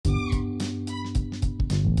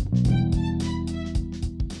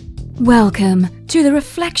Welcome to the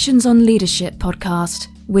Reflections on Leadership podcast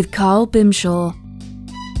with Carl Bimshaw.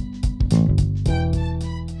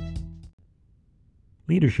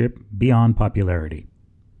 Leadership beyond popularity.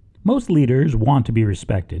 Most leaders want to be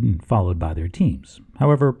respected and followed by their teams.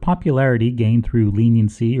 However, popularity gained through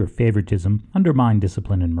leniency or favoritism undermine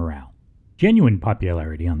discipline and morale. Genuine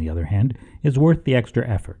popularity, on the other hand, is worth the extra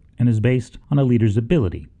effort and is based on a leader's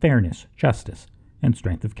ability, fairness, justice, and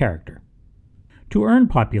strength of character. To earn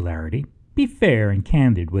popularity, be fair and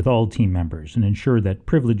candid with all team members and ensure that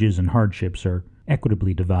privileges and hardships are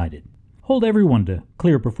equitably divided. Hold everyone to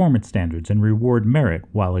clear performance standards and reward merit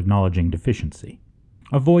while acknowledging deficiency.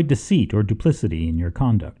 Avoid deceit or duplicity in your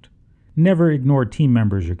conduct. Never ignore team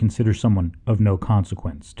members or consider someone of no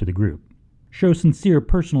consequence to the group. Show sincere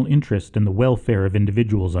personal interest in the welfare of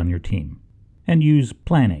individuals on your team. And use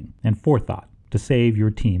planning and forethought to save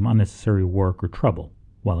your team unnecessary work or trouble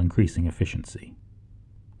while increasing efficiency.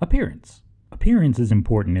 Appearance. Appearance is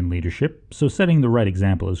important in leadership, so setting the right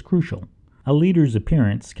example is crucial. A leader's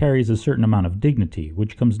appearance carries a certain amount of dignity,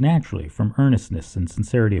 which comes naturally from earnestness and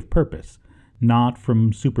sincerity of purpose, not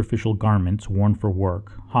from superficial garments worn for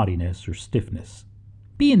work, haughtiness, or stiffness.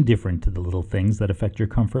 Be indifferent to the little things that affect your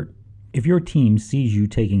comfort. If your team sees you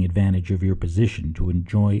taking advantage of your position to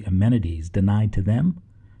enjoy amenities denied to them,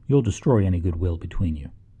 you'll destroy any goodwill between you.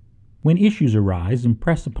 When issues arise,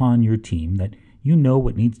 impress upon your team that you know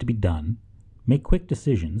what needs to be done, make quick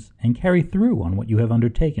decisions, and carry through on what you have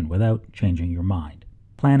undertaken without changing your mind.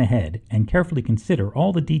 Plan ahead and carefully consider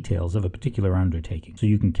all the details of a particular undertaking so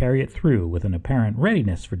you can carry it through with an apparent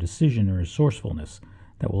readiness for decision or resourcefulness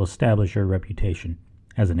that will establish your reputation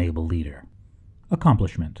as an able leader.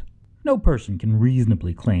 Accomplishment. No person can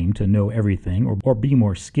reasonably claim to know everything or be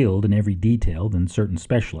more skilled in every detail than certain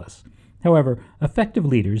specialists. However, effective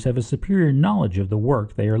leaders have a superior knowledge of the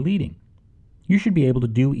work they are leading. You should be able to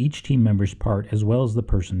do each team member's part as well as the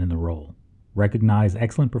person in the role, recognize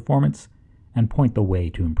excellent performance, and point the way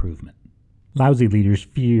to improvement. Lousy leaders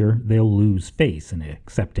fear they'll lose face in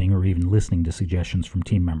accepting or even listening to suggestions from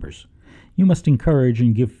team members. You must encourage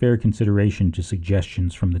and give fair consideration to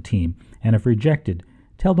suggestions from the team, and if rejected,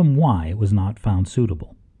 tell them why it was not found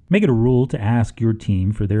suitable. Make it a rule to ask your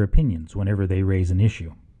team for their opinions whenever they raise an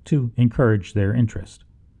issue, to encourage their interest.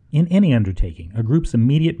 In any undertaking, a group's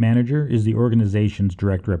immediate manager is the organization's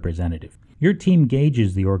direct representative. Your team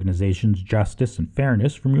gauges the organization's justice and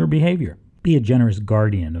fairness from your behavior. Be a generous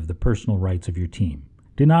guardian of the personal rights of your team.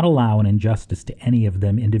 Do not allow an injustice to any of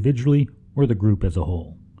them individually or the group as a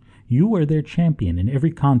whole. You are their champion in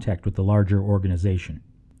every contact with the larger organization.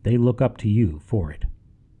 They look up to you for it.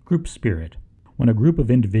 Group spirit. When a group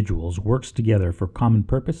of individuals works together for common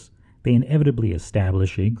purpose, they inevitably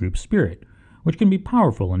establish a group spirit, which can be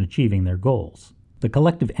powerful in achieving their goals. The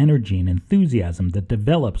collective energy and enthusiasm that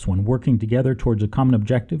develops when working together towards a common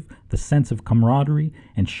objective, the sense of camaraderie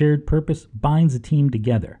and shared purpose binds a team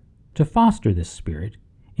together. To foster this spirit,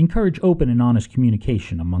 encourage open and honest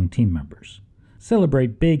communication among team members.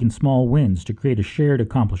 Celebrate big and small wins to create a shared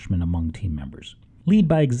accomplishment among team members. Lead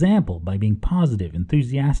by example by being positive,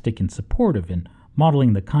 enthusiastic, and supportive and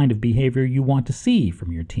modeling the kind of behavior you want to see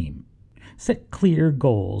from your team. Set clear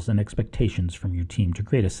goals and expectations from your team to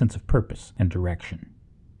create a sense of purpose and direction.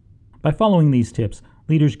 By following these tips,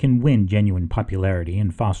 leaders can win genuine popularity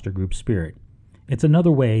and foster group spirit. It's another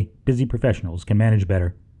way busy professionals can manage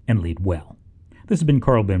better and lead well. This has been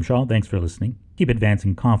Carl Bimshaw. Thanks for listening. Keep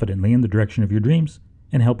advancing confidently in the direction of your dreams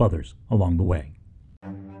and help others along the way.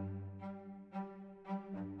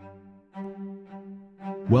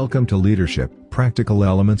 Welcome to Leadership, Practical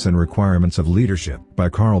Elements and Requirements of Leadership by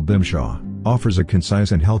Carl Bimshaw, offers a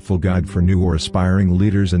concise and helpful guide for new or aspiring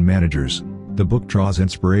leaders and managers. The book draws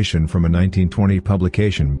inspiration from a 1920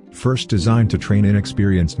 publication, first designed to train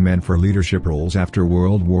inexperienced men for leadership roles after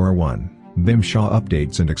World War I. Bimshaw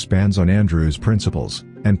updates and expands on Andrew's principles,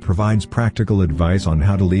 and provides practical advice on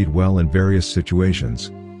how to lead well in various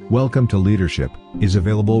situations. Welcome to Leadership is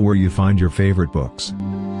available where you find your favorite books.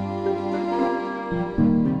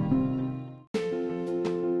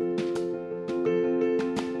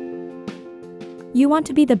 You want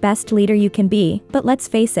to be the best leader you can be, but let's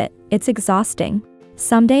face it, it's exhausting.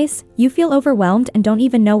 Some days, you feel overwhelmed and don't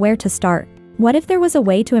even know where to start. What if there was a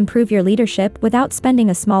way to improve your leadership without spending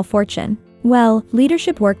a small fortune? Well,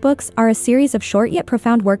 Leadership Workbooks are a series of short yet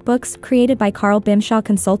profound workbooks created by Carl Bimshaw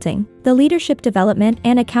Consulting, the leadership development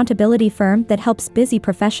and accountability firm that helps busy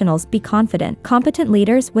professionals be confident, competent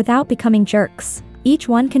leaders without becoming jerks. Each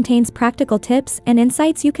one contains practical tips and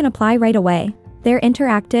insights you can apply right away. They're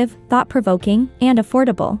interactive, thought-provoking, and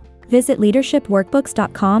affordable. Visit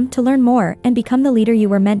leadershipworkbooks.com to learn more and become the leader you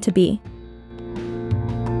were meant to be.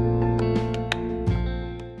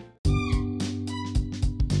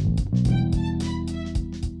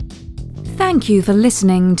 Thank you for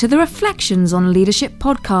listening to the Reflections on Leadership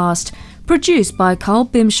podcast, produced by Carl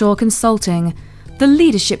Bimshaw Consulting, the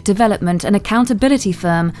leadership development and accountability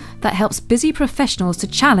firm that helps busy professionals to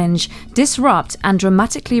challenge, disrupt, and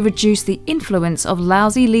dramatically reduce the influence of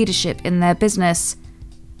lousy leadership in their business.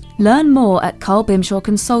 Learn more at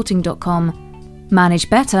carlbimshawconsulting.com. Manage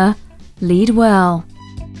better, lead well.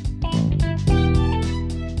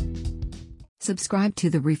 Subscribe to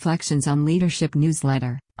the Reflections on Leadership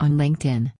newsletter on LinkedIn.